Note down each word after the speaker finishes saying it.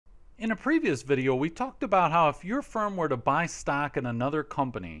In a previous video, we talked about how if your firm were to buy stock in another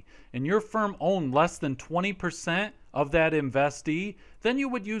company and your firm owned less than 20% of that investee, then you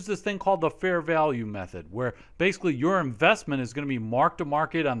would use this thing called the fair value method, where basically your investment is going to be marked to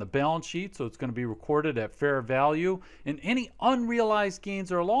market on the balance sheet, so it's going to be recorded at fair value, and any unrealized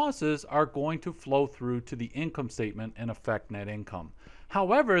gains or losses are going to flow through to the income statement and affect net income.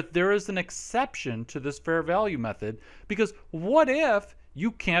 However, there is an exception to this fair value method, because what if you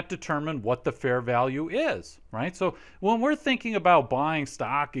can't determine what the fair value is, right? So when we're thinking about buying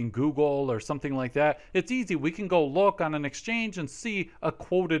stock in Google or something like that, it's easy. We can go look on an exchange and see a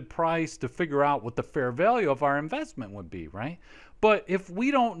quoted price to figure out what the fair value of our investment would be, right? But if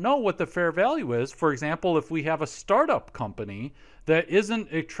we don't know what the fair value is, for example, if we have a startup company that isn't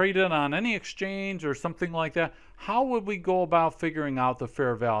traded on any exchange or something like that, how would we go about figuring out the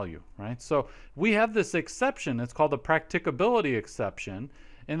fair value, right? So we have this exception. It's called the practicability exception.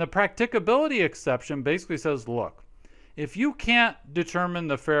 And the practicability exception basically says, look, if you can't determine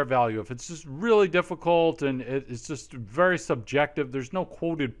the fair value, if it's just really difficult and it's just very subjective, there's no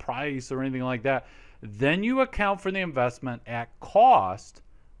quoted price or anything like that, then you account for the investment at cost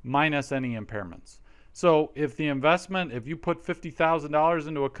minus any impairments. So if the investment, if you put $50,000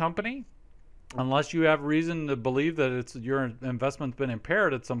 into a company, unless you have reason to believe that your investment's been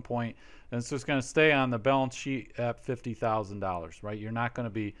impaired at some point, then it's just going to stay on the balance sheet at $50,000, right? You're not going to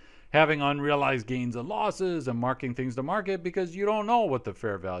be having unrealized gains and losses and marking things to market because you don't know what the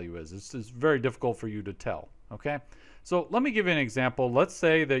fair value is. It's very difficult for you to tell, okay? So let me give you an example. Let's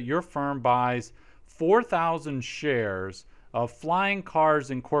say that your firm buys 4,000 shares of Flying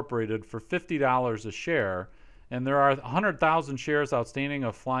Cars Incorporated for $50 a share, and there are 100,000 shares outstanding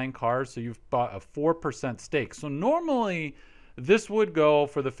of Flying Cars, so you've bought a 4% stake. So normally this would go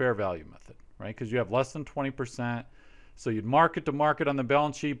for the fair value method, right? Because you have less than 20%. So you'd mark it to market on the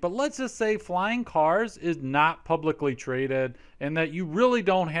balance sheet. But let's just say Flying Cars is not publicly traded and that you really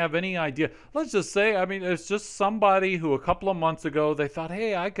don't have any idea. Let's just say, I mean, it's just somebody who a couple of months ago, they thought,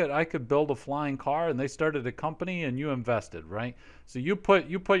 hey, I could build a flying car, and they started a company and you invested, right? So you put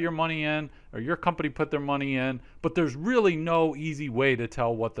your money in, or your company put their money in, but there's really no easy way to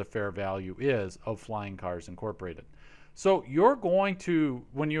tell what the fair value is of Flying Cars Incorporated. So you're going to,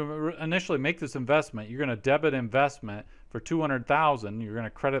 when you initially make this investment, you're going to debit investment for $200,000. You're going to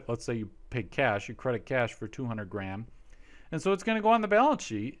credit, let's say you paid cash, you credit cash for 200 grand. And so it's going to go on the balance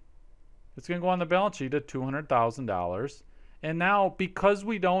sheet. It's going to go on the balance sheet at $200,000. And now, because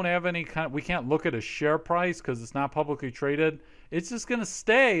we don't have any we can't look at a share price because it's not publicly traded, it's just going to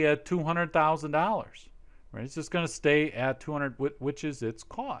stay at $200,000, right? It's just going to stay at 200, which is its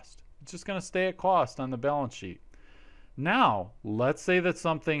cost. It's just going to stay at cost on the balance sheet. Now, let's say that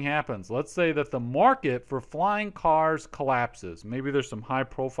something happens. Let's say that the market for flying cars collapses. Maybe there's some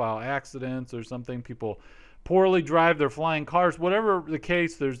high-profile accidents or something. People poorly drive their flying cars. Whatever the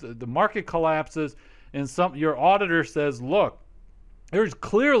case, the market collapses, and your auditor says, look, there's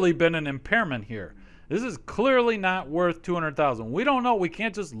clearly been an impairment here. This is clearly not worth $200,000. We don't know. We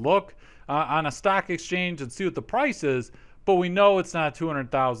can't just look on a stock exchange and see what the price is, but we know it's not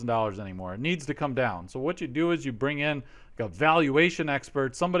 $200,000 anymore. It needs to come down. So what you do is you bring in like a valuation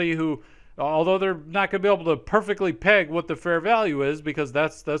expert, somebody who, although they're not going to be able to perfectly peg what the fair value is, because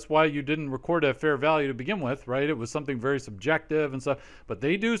that's why you didn't record a fair value to begin with, right? It was something very subjective and stuff. But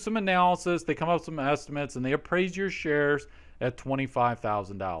they do some analysis, they come up with some estimates, and they appraise your shares at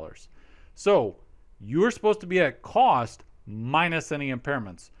 $25,000. So you're supposed to be at cost minus any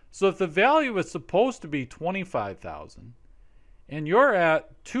impairments. So if the value is supposed to be $25,000, and you're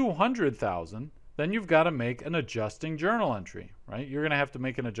at $200,000, then you've got to make an adjusting journal entry, right? You're going to have to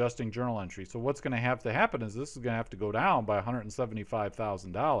make an adjusting journal entry. So what's going to have to happen is this is going to have to go down by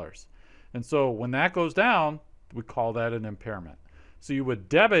 $175,000. And so when that goes down, we call that an impairment. So you would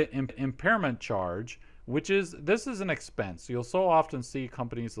debit impairment charge, this is an expense. You'll so often see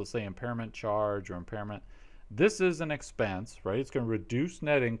companies, they'll say impairment charge or impairment. This is an expense, right? It's going to reduce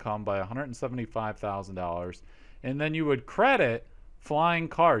net income by $175,000. And then you would credit Flying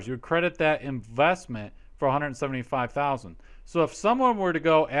Cars. You would credit that investment for $175,000. So if someone were to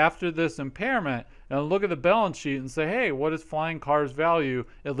go after this impairment and look at the balance sheet and say, hey, what is Flying Cars value,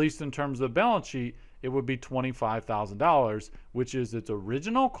 at least in terms of the balance sheet, it would be $25,000, which is its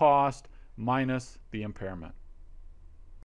original cost minus the impairment.